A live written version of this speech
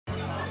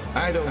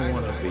I don't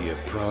want to be a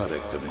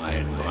product of my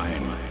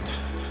environment.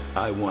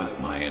 I want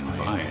my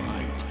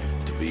environment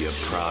to be a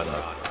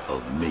product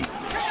of me.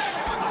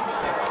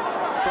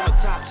 From the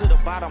top to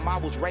the bottom, I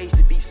was raised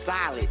to be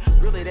solid.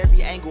 Real at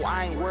every angle,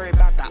 I ain't worried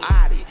about the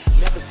audit.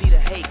 Never see the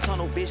hate,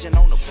 tunnel vision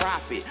on the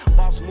profit.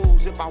 Boss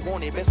moves if I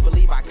want it, best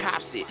believe I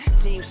cops it.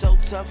 Team so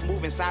tough,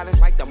 moving silence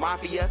like the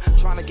mafia.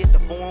 Trying to get the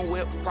foreign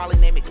whip, probably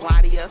name it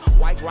Claudia.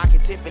 Wife rockin'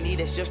 Tiffany,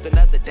 that's just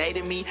another day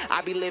to me.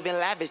 I be living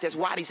lavish, that's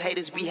why these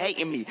haters be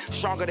hating me.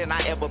 Stronger than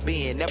I ever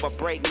been, never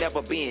break,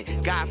 never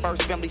bend. God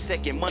first, family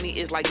second, money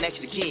is like next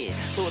to kin.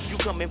 So if you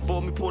come in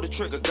for me, pull the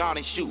trigger, guard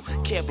and shoot.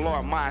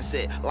 Kevlar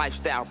mindset,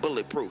 lifestyle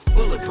bulletproof.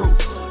 Bulletproof,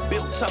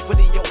 built tougher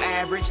than your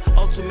average.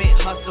 Ultimate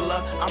hustler,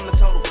 I'm the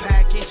total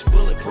package.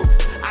 Bulletproof,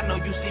 I know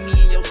you see me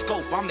in your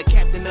scope. I'm the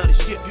captain of the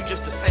ship, you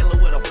just a sailor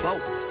with a boat.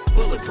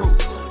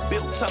 Bulletproof,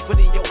 built tougher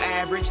than your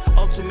average.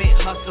 Ultimate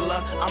hustler,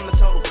 I'm the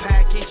total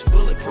package.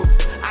 Bulletproof,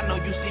 I know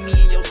you see me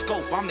in your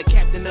scope. I'm the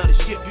captain of the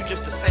ship, you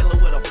just a sailor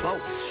with a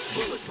boat.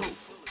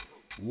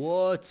 Bulletproof.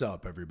 What's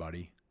up,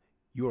 everybody?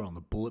 You are on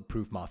the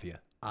Bulletproof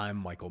Mafia. I'm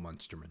Michael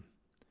Munsterman.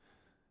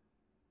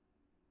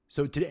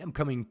 So today I'm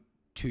coming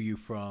to you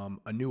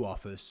from a new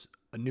office,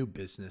 a new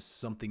business,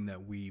 something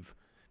that we've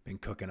been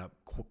cooking up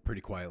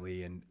pretty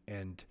quietly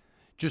and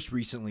just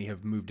recently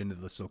have moved into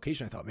this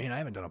location. I thought, man, I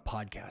haven't done a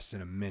podcast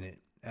in a minute,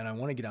 and I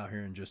want to get out here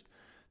and just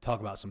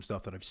talk about some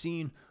stuff that I've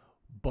seen,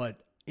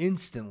 but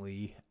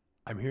instantly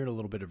I'm hearing a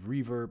little bit of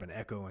reverb and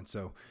echo, and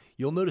so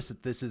you'll notice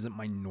that this isn't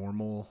my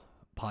normal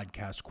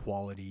podcast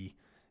quality.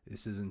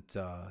 This isn't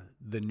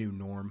the new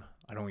norm.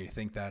 I don't want you to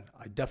think that.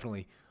 I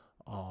definitely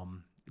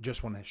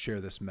just want to share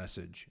this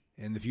message.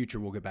 In the future,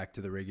 we'll get back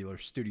to the regular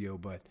studio,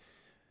 but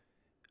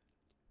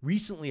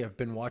recently I've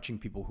been watching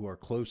people who are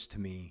close to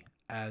me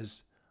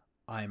as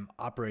I'm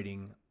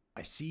operating.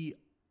 I see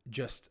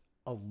just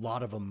a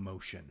lot of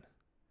emotion.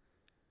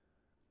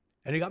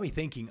 And it got me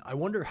thinking, I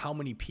wonder how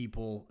many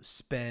people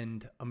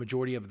spend a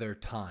majority of their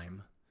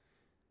time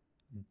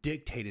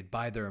dictated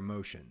by their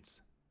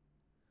emotions.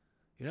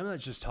 You know, I'm not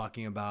just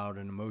talking about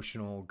an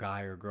emotional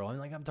guy or girl.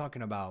 I'm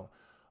talking about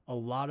a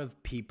lot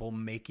of people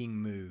making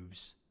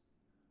moves,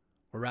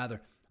 or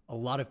rather, a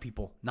lot of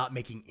people not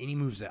making any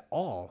moves at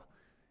all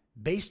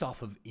based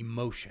off of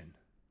emotion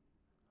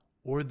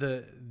or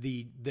the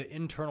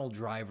internal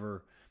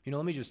driver. You know,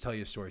 let me just tell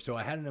you a story. So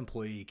I had an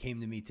employee, he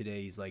came to me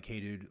today. He's like, hey,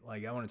 dude,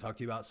 like, I want to talk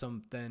to you about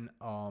something.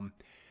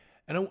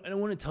 And I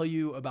want to tell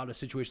you about a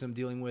situation I'm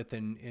dealing with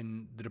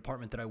in the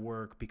department that I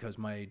work, because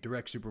my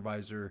direct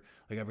supervisor,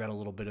 like, I've got a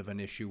little bit of an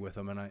issue with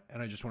him, and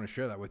I just want to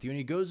share that with you. And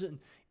he goes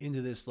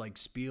into this like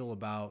spiel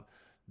about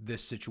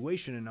this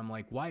situation, and I'm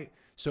like, why?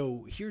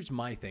 So here's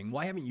my thing.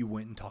 Why haven't you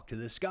went and talked to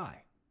this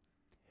guy?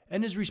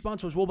 And his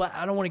response was, well, but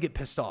I don't want to get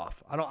pissed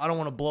off. I don't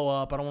want to blow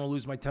up. I don't want to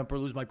lose my temper,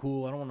 lose my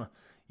cool. I don't want to,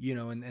 you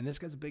know, and this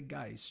guy's a big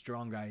guy, he's a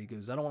strong guy. He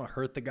goes, I don't want to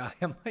hurt the guy.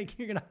 I'm like,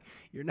 you're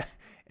not.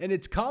 And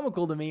it's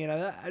comical to me, and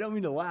I don't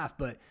mean to laugh,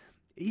 but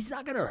he's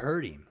not going to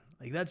hurt him.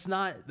 Like, that's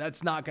not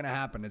going to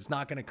happen. It's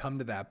not going to come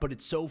to that. But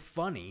it's so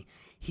funny.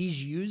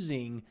 He's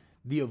using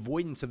the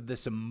avoidance of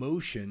this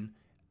emotion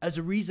as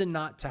a reason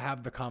not to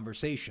have the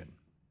conversation.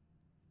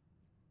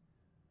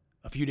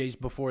 A few days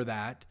before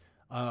that,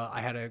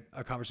 I had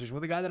a conversation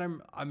with a guy that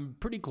I'm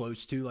pretty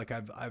close to. Like,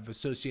 I've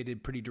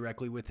associated pretty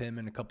directly with him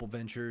in a couple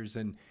ventures,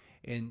 and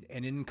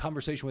in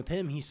conversation with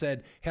him, he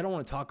said, hey, I don't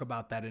want to talk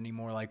about that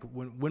anymore. Like,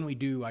 when we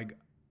do,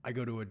 I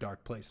go to a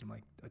dark place. I'm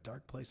like, a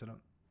dark place? I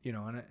don't, you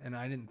know, and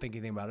I didn't think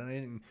anything about it. I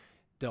didn't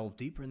delve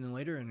deeper. And then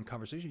later in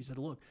conversation, he said,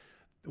 look,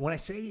 when I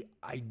say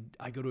I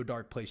go to a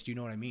dark place, do you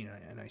know what I mean?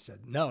 And I said,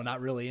 no, not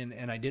really.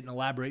 And I didn't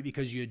elaborate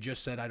because you had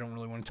just said, I don't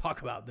really want to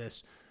talk about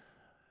this.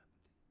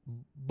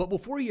 But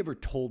before he ever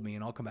told me,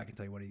 and I'll come back and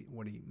tell you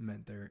what he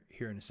meant there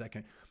here in a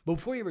second. But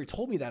before he ever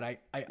told me that,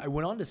 I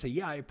went on to say,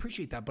 yeah, I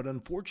appreciate that. But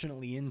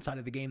unfortunately, inside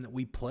of the game that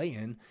we play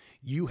in,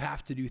 you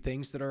have to do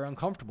things that are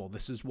uncomfortable.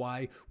 This is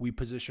why we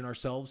position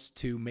ourselves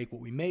to make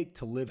what we make,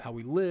 to live how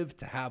we live,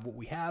 to have what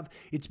we have.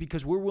 It's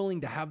because we're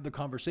willing to have the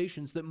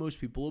conversations that most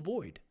people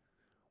avoid.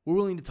 We're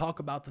willing to talk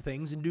about the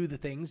things and do the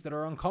things that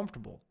are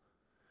uncomfortable.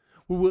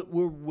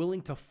 We're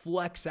willing to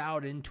flex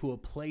out into a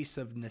place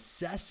of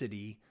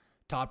necessity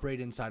to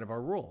operate inside of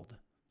our world.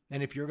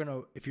 And if you're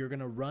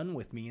gonna run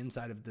with me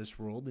inside of this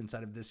world,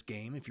 inside of this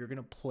game, if you're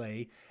gonna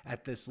play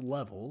at this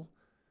level,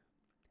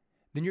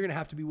 then you're gonna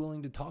have to be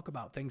willing to talk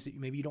about things that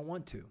maybe you don't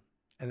want to.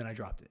 And then I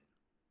dropped it.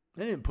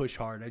 I didn't push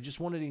hard. I just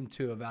wanted him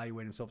to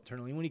evaluate himself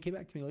internally. And when he came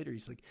back to me later,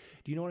 he's like,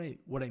 do you know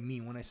what I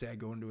mean when I say I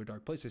go into a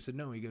dark place? I said,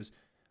 no. He goes,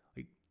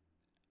 like,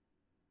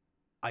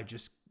 I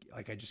just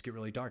get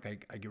really dark.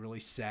 I get really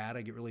sad.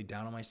 I get really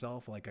down on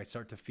myself. Like, I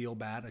start to feel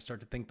bad. I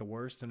start to think the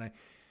worst. And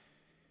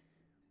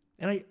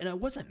I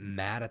wasn't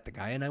mad at the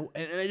guy, and I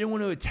didn't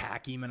want to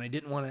attack him, and I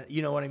didn't want to,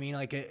 you know what I mean?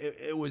 Like,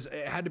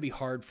 it had to be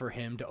hard for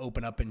him to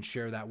open up and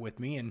share that with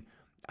me, and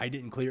I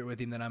didn't clear it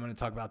with him that I'm going to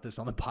talk about this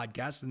on the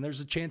podcast, and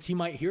there's a chance he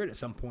might hear it at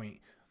some point.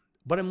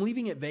 But I'm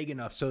leaving it vague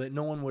enough so that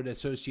no one would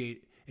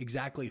associate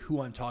exactly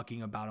who I'm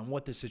talking about and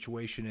what the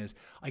situation is.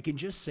 I can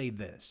just say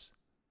this.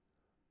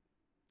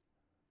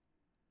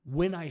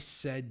 when I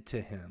said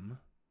to him,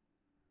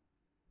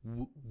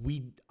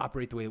 we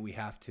operate the way that we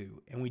have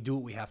to, and we do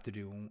what we have to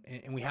do,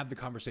 and we have the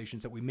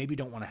conversations that we maybe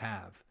don't want to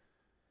have.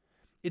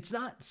 It's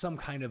not some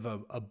kind of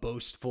a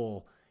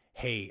boastful,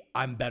 hey,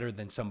 I'm better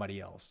than somebody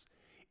else.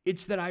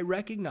 It's that I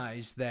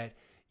recognize that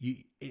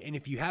and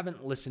if you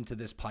haven't listened to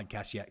this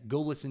podcast yet,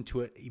 go listen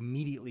to it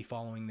immediately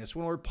following this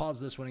one, or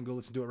pause this one and go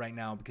listen to it right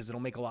now, because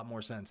it'll make a lot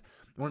more sense.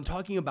 When I'm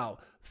talking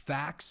about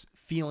facts,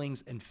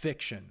 feelings, and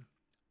fiction,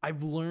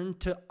 I've learned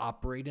to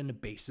operate in a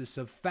basis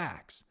of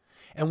facts.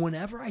 And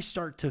whenever I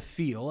start to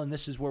feel, and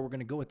this is where we're going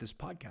to go with this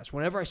podcast,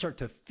 whenever I start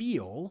to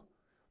feel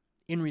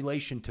in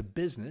relation to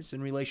business,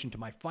 in relation to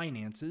my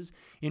finances,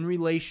 in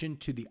relation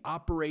to the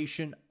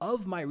operation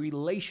of my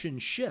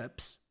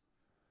relationships,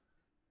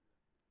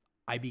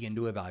 I begin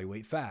to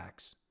evaluate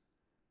facts.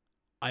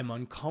 I'm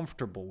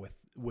uncomfortable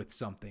with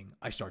something.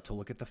 I start to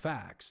look at the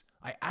facts.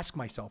 I ask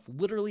myself,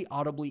 literally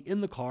audibly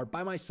in the car,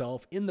 by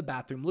myself, in the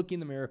bathroom, looking in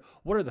the mirror,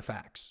 what are the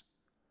facts?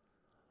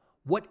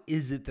 What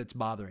is it that's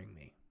bothering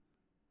me?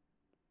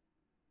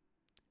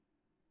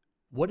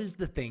 What is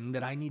the thing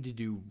that I need to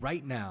do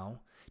right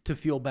now to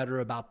feel better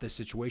about this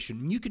situation?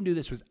 And you can do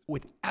this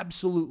with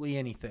absolutely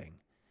anything.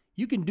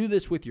 You can do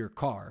this with your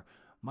car.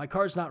 My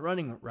car's not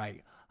running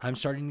right. I'm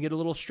starting to get a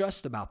little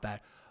stressed about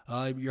that.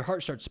 Your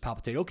heart starts to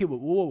palpitate. Okay,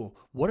 whoa.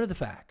 What are the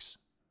facts?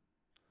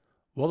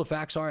 Well, the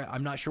facts are,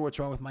 I'm not sure what's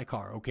wrong with my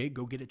car. Okay,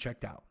 go get it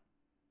checked out.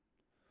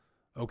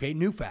 Okay,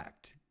 new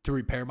fact. To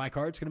repair my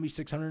car, it's going to be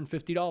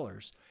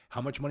 $650.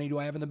 How much money do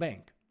I have in the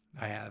bank?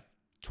 I have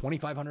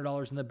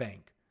 $2,500 in the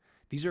bank.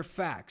 These are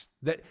facts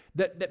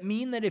that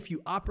mean that if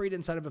you operate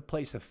inside of a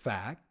place of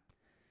fact,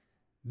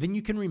 then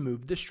you can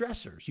remove the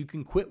stressors. You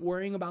can quit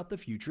worrying about the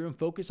future and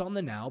focus on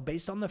the now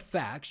based on the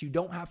facts. You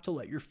don't have to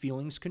let your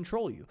feelings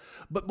control you.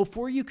 But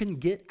before you can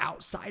get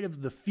outside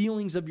of the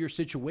feelings of your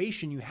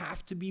situation, you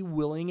have to be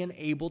willing and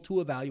able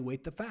to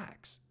evaluate the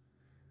facts.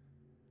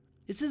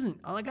 This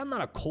isn't like, I'm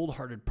not a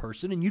cold-hearted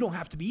person, and you don't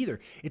have to be either.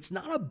 This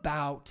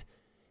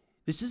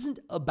isn't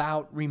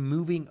about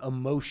removing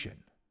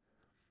emotion.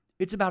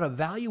 It's about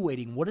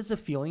evaluating what is a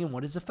feeling and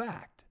what is a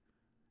fact.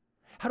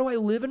 How do I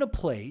live in a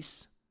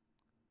place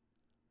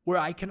where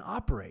I can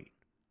operate?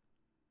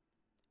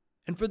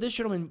 And for this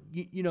gentleman,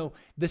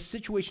 the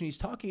situation he's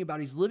talking about,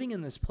 he's living in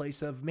this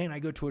place of, man, I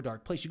go to a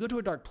dark place. You go to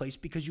a dark place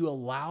because you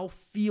allow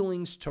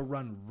feelings to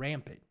run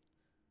rampant.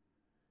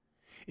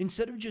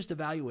 Instead of just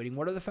evaluating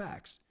what are the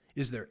facts,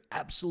 is there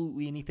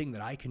absolutely anything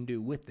that I can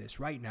do with this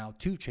right now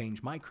to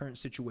change my current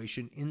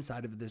situation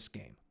inside of this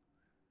game?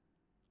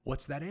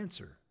 What's that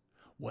answer?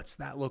 What's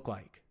that look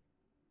like?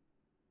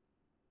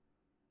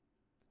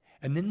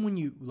 And then when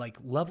you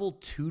level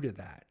 2 to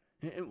that,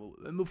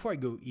 and before I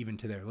go even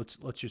to there,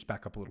 let's just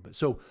back up a little bit.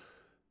 So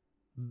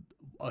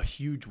a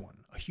huge one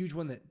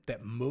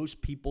that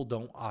most people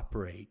don't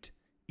operate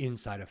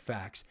inside of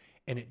facts,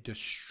 and it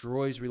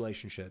destroys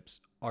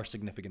relationships, are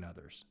significant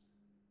others.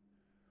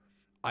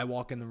 I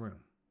walk in the room.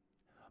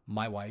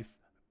 My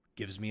wife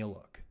gives me a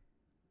look.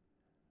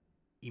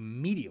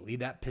 Immediately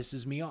that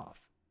pisses me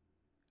off.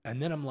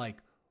 And then I'm like,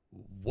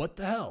 what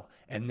the hell?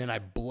 And then I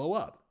blow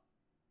up.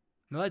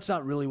 Now, that's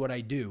not really what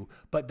I do,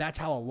 but that's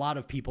how a lot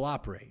of people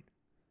operate.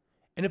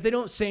 And if they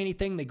don't say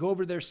anything, they go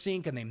over to their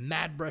sink and they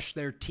mad brush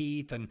their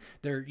teeth, and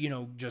they're,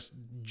 just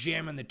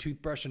jamming the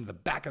toothbrush into the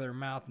back of their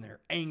mouth, and they're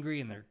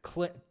angry, and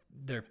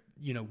they're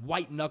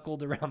white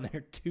knuckled around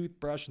their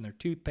toothbrush and their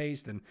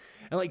toothpaste. And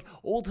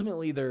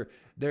ultimately they're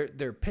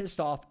pissed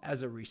off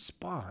as a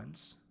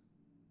response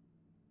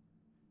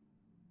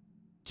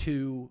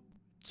to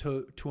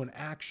an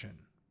action,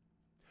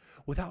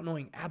 without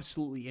knowing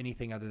absolutely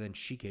anything other than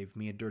she gave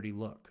me a dirty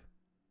look.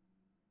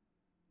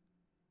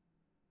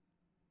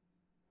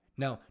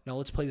 Now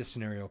let's play this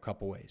scenario a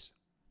couple ways.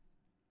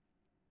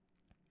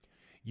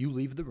 You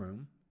leave the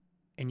room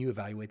and you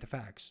evaluate the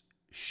facts.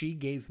 She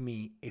gave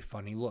me a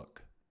funny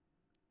look.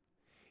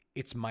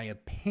 It's my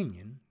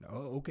opinion.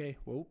 Oh, okay.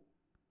 Well,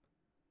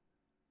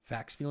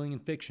 facts, feeling,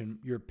 and fiction.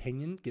 Your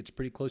opinion gets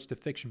pretty close to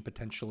fiction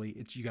potentially.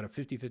 You got a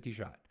 50-50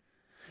 shot.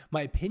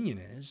 My opinion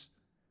is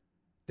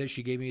that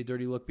she gave me a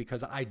dirty look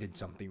because I did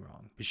something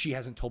wrong, but she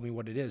hasn't told me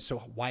what it is. So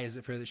why is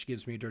it fair that she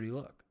gives me a dirty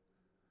look?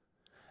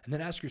 And then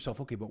ask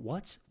yourself, okay, but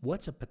what's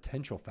a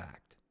potential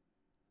fact?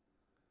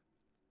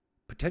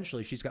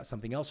 Potentially, she's got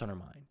something else on her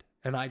mind,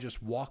 and I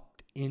just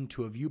walked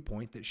into a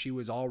viewpoint that she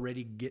was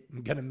already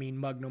gonna mean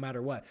mug no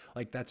matter what.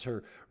 Like, that's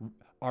her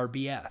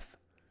RBF.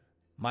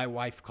 My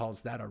wife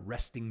calls that a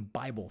resting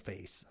Bible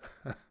face.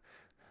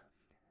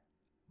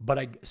 But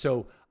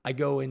I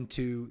go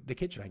into the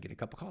kitchen, I get a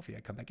cup of coffee.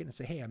 I come back in and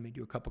say, hey, I made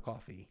you a cup of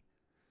coffee.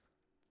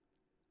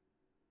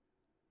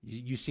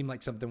 You seem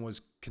like something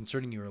was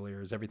concerning you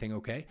earlier. Is everything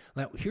okay?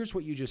 Now, here's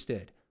what you just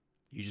did.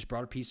 You just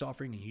brought a peace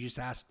offering and you just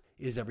asked,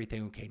 is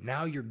everything okay?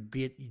 Now you're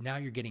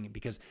getting it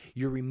because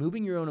you're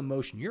removing your own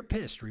emotion. You're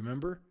pissed,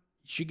 remember?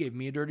 She gave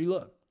me a dirty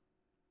look.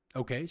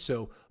 Okay,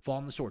 so fall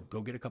on the sword.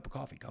 Go get a cup of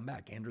coffee. Come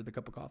back. Hand her the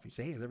cup of coffee.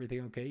 Say, hey, is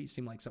everything okay? You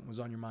seem like something was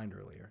on your mind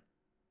earlier.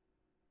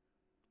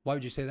 Why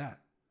would you say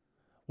that?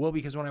 Well,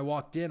 because when I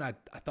walked in, I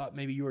thought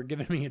maybe you were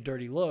giving me a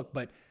dirty look,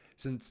 but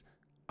since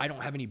I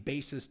don't have any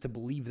basis to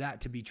believe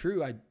that to be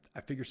true, I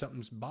figure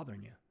something's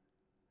bothering you.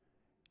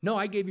 No,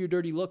 I gave you a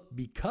dirty look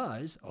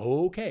because,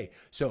 okay.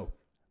 So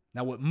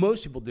now what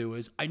most people do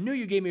is, I knew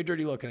you gave me a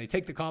dirty look, and they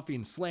take the coffee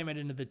and slam it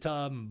into the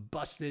tub and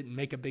bust it and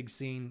make a big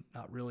scene.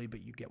 Not really,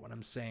 but you get what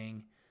I'm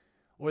saying.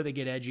 Or they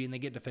get edgy and they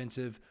get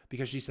defensive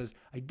because she says,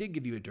 I did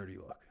give you a dirty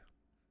look.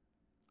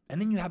 And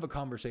then you have a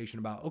conversation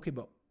about, okay,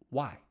 but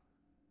why?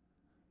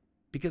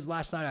 Because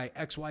last night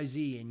I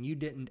XYZ and you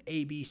didn't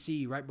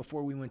ABC right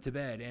before we went to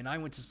bed, and I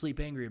went to sleep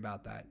angry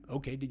about that.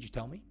 Okay, did you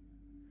tell me?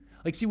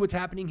 Like, see, what's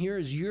happening here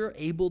is you're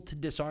able to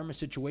disarm a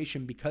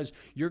situation because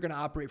you're going to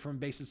operate from a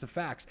basis of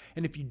facts.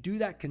 And if you do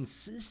that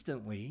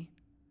consistently,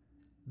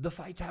 the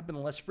fights happen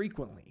less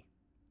frequently.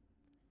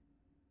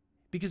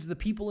 Because the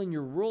people in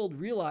your world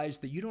realize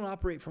that you don't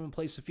operate from a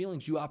place of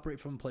feelings, you operate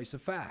from a place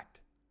of fact.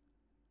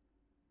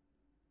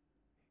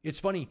 It's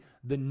funny,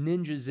 the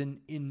ninjas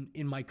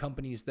in my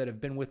companies that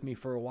have been with me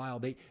for a while,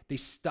 they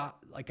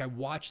stop, like I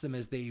watch them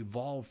as they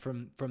evolve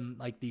from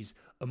like these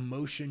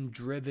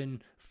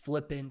emotion-driven,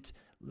 flippant,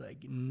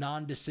 like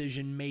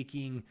non-decision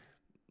making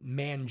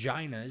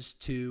manginas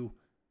to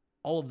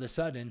all of a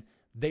sudden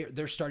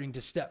they're starting to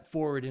step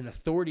forward in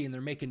authority, and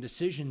they're making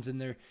decisions, and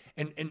they're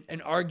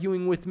and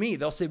arguing with me.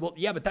 They'll say, well,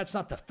 yeah, but that's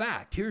not the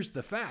fact. Here's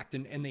the fact.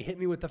 And they hit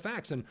me with the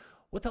facts. And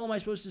what the hell am I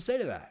supposed to say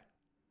to that?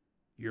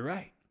 You're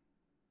right.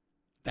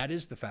 That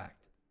is the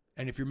fact.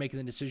 And if you're making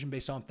the decision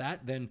based on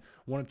that, then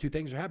one of two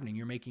things are happening.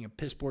 You're making a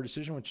piss poor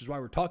decision, which is why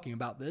we're talking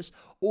about this,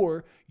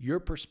 or your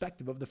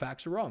perspective of the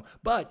facts are wrong.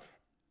 But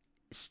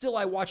still,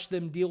 I watch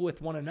them deal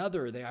with one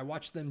another. I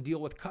watch them deal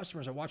with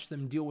customers. I watch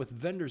them deal with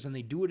vendors, and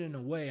they do it in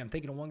a way. I'm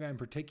thinking of one guy in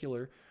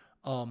particular.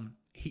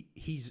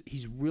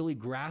 He's really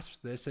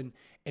grasped this, and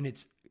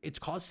it's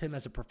caused him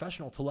as a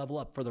professional to level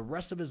up for the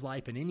rest of his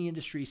life. In any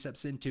industry he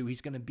steps into,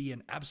 he's going to be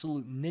an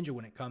absolute ninja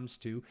when it comes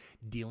to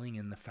dealing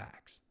in the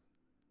facts.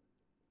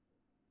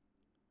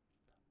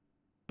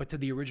 But to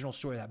the original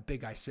story, that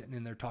big guy sitting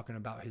in there talking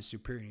about his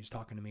superior, and he's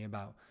talking to me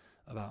about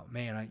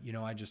man,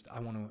 I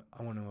want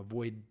to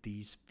avoid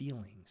these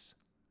feelings.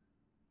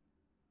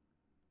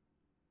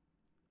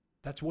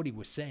 That's what he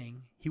was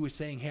saying. He was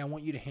saying, hey, I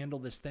want you to handle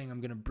this thing.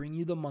 I'm going to bring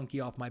you the monkey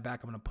off my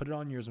back. I'm going to put it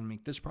on yours. I'm going to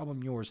make this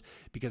problem yours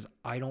because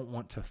I don't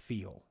want to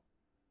feel.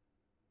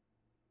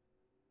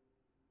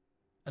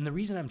 And the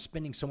reason I'm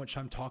spending so much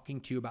time talking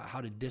to you about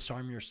how to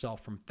disarm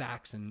yourself from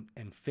facts and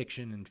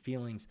fiction and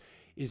feelings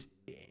is,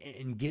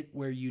 and get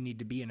where you need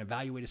to be and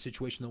evaluate a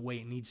situation the way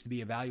it needs to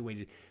be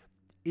evaluated,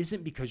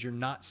 isn't because you're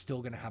not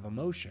still going to have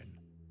emotion,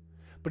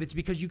 but it's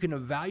because you can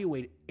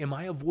evaluate, am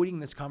I avoiding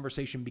this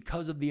conversation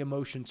because of the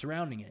emotion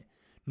surrounding it?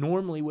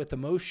 Normally with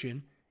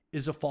emotion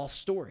is a false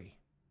story.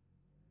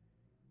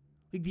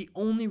 Like, the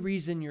only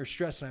reason you're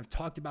stressed, and I've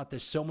talked about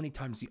this so many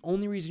times, the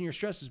only reason you're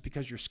stressed is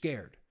because you're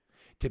scared.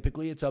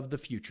 Typically, it's of the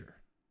future.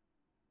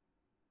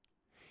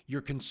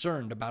 You're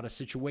concerned about a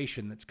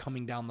situation that's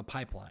coming down the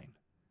pipeline.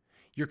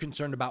 You're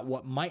concerned about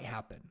what might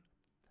happen,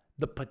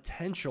 the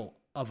potential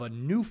of a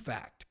new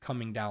fact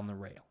coming down the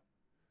rail.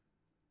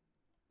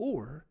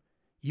 Or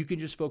you can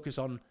just focus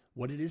on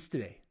what it is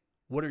today.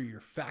 What are your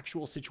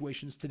factual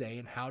situations today,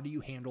 and how do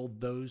you handle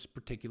those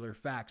particular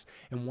facts?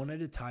 And one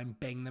at a time,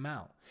 bang them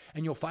out.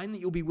 And you'll find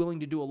that you'll be willing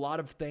to do a lot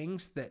of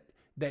things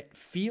that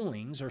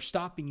feelings are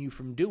stopping you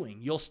from doing.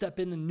 You'll step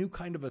in a new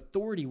kind of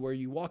authority where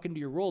you walk into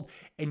your world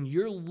and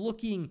you're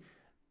looking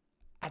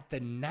at the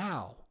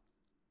now.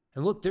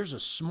 And look, there's a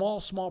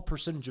small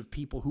percentage of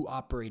people who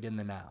operate in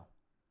the now.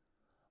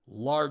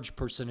 Large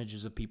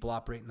percentages of people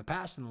operate in the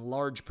past, and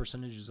large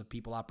percentages of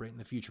people operate in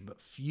the future,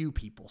 but few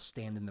people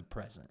stand in the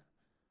present.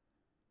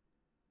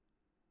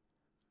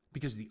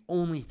 Because the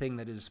only thing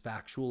that is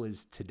factual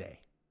is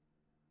today.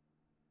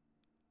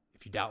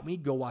 If you doubt me,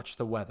 go watch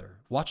the weather.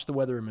 Watch the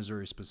weather in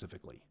Missouri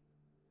specifically,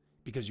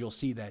 because you'll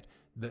see that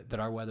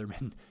our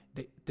weathermen,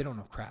 they don't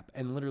know crap,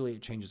 and literally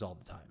it changes all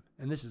the time.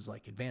 And this is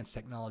like advanced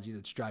technology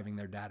that's driving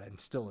their data, and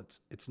still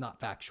it's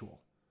not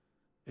factual.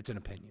 It's an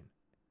opinion.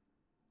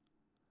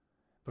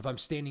 But if I'm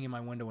standing in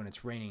my window and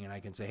it's raining and I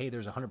can say, hey,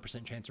 there's a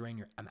 100% chance of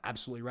rain, I'm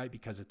absolutely right,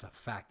 because it's a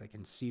fact. I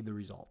can see the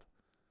result.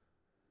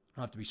 I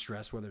don't have to be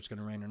stressed whether it's going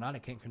to rain or not. I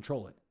can't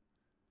control it.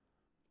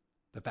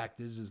 The fact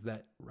is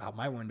that out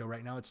my window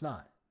right now, it's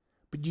not.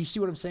 But do you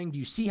see what I'm saying? Do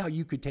you see how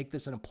you could take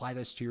this and apply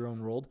this to your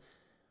own world?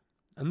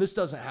 And this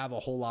doesn't have a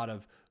whole lot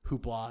of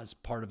hoopla as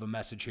part of a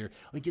message here.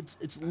 Like,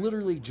 it's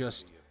literally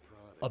just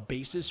a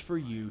basis for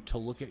you to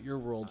look at your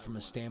world from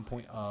a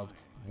standpoint of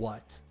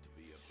what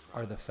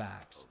are the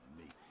facts,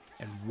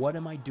 and what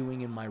am I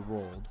doing in my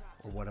world,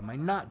 or what am I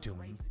not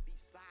doing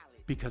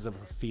because of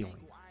a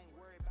feeling.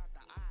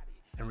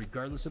 And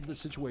regardless of the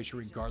situation,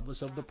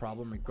 regardless of the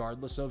problem,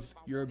 regardless of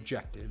your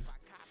objective,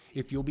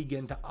 if you'll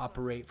begin to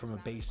operate from a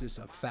basis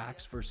of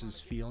facts versus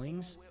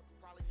feelings,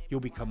 you'll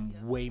become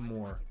way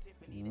more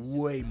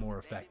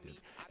effective.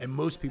 And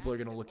most people are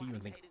going to look at you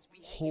and think,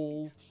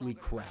 holy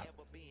crap,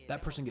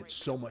 that person gets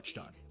so much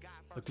done.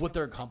 Like, what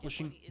they're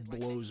accomplishing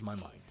blows my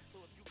mind.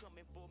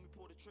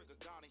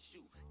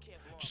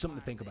 Just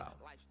something to think about.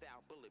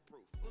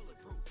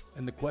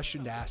 And the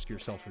question to ask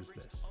yourself is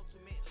this: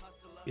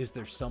 is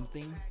there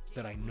something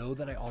that I know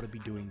that I ought to be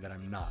doing that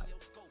I'm not,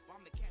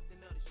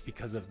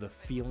 because of the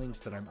feelings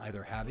that I'm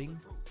either having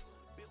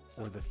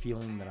or the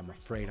feeling that I'm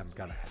afraid I'm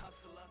gonna have?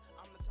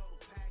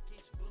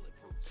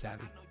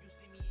 Savvy?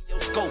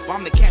 Scope,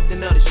 I'm the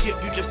captain of the ship,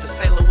 you just a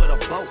sailor with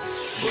a boat.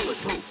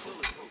 Bulletproof.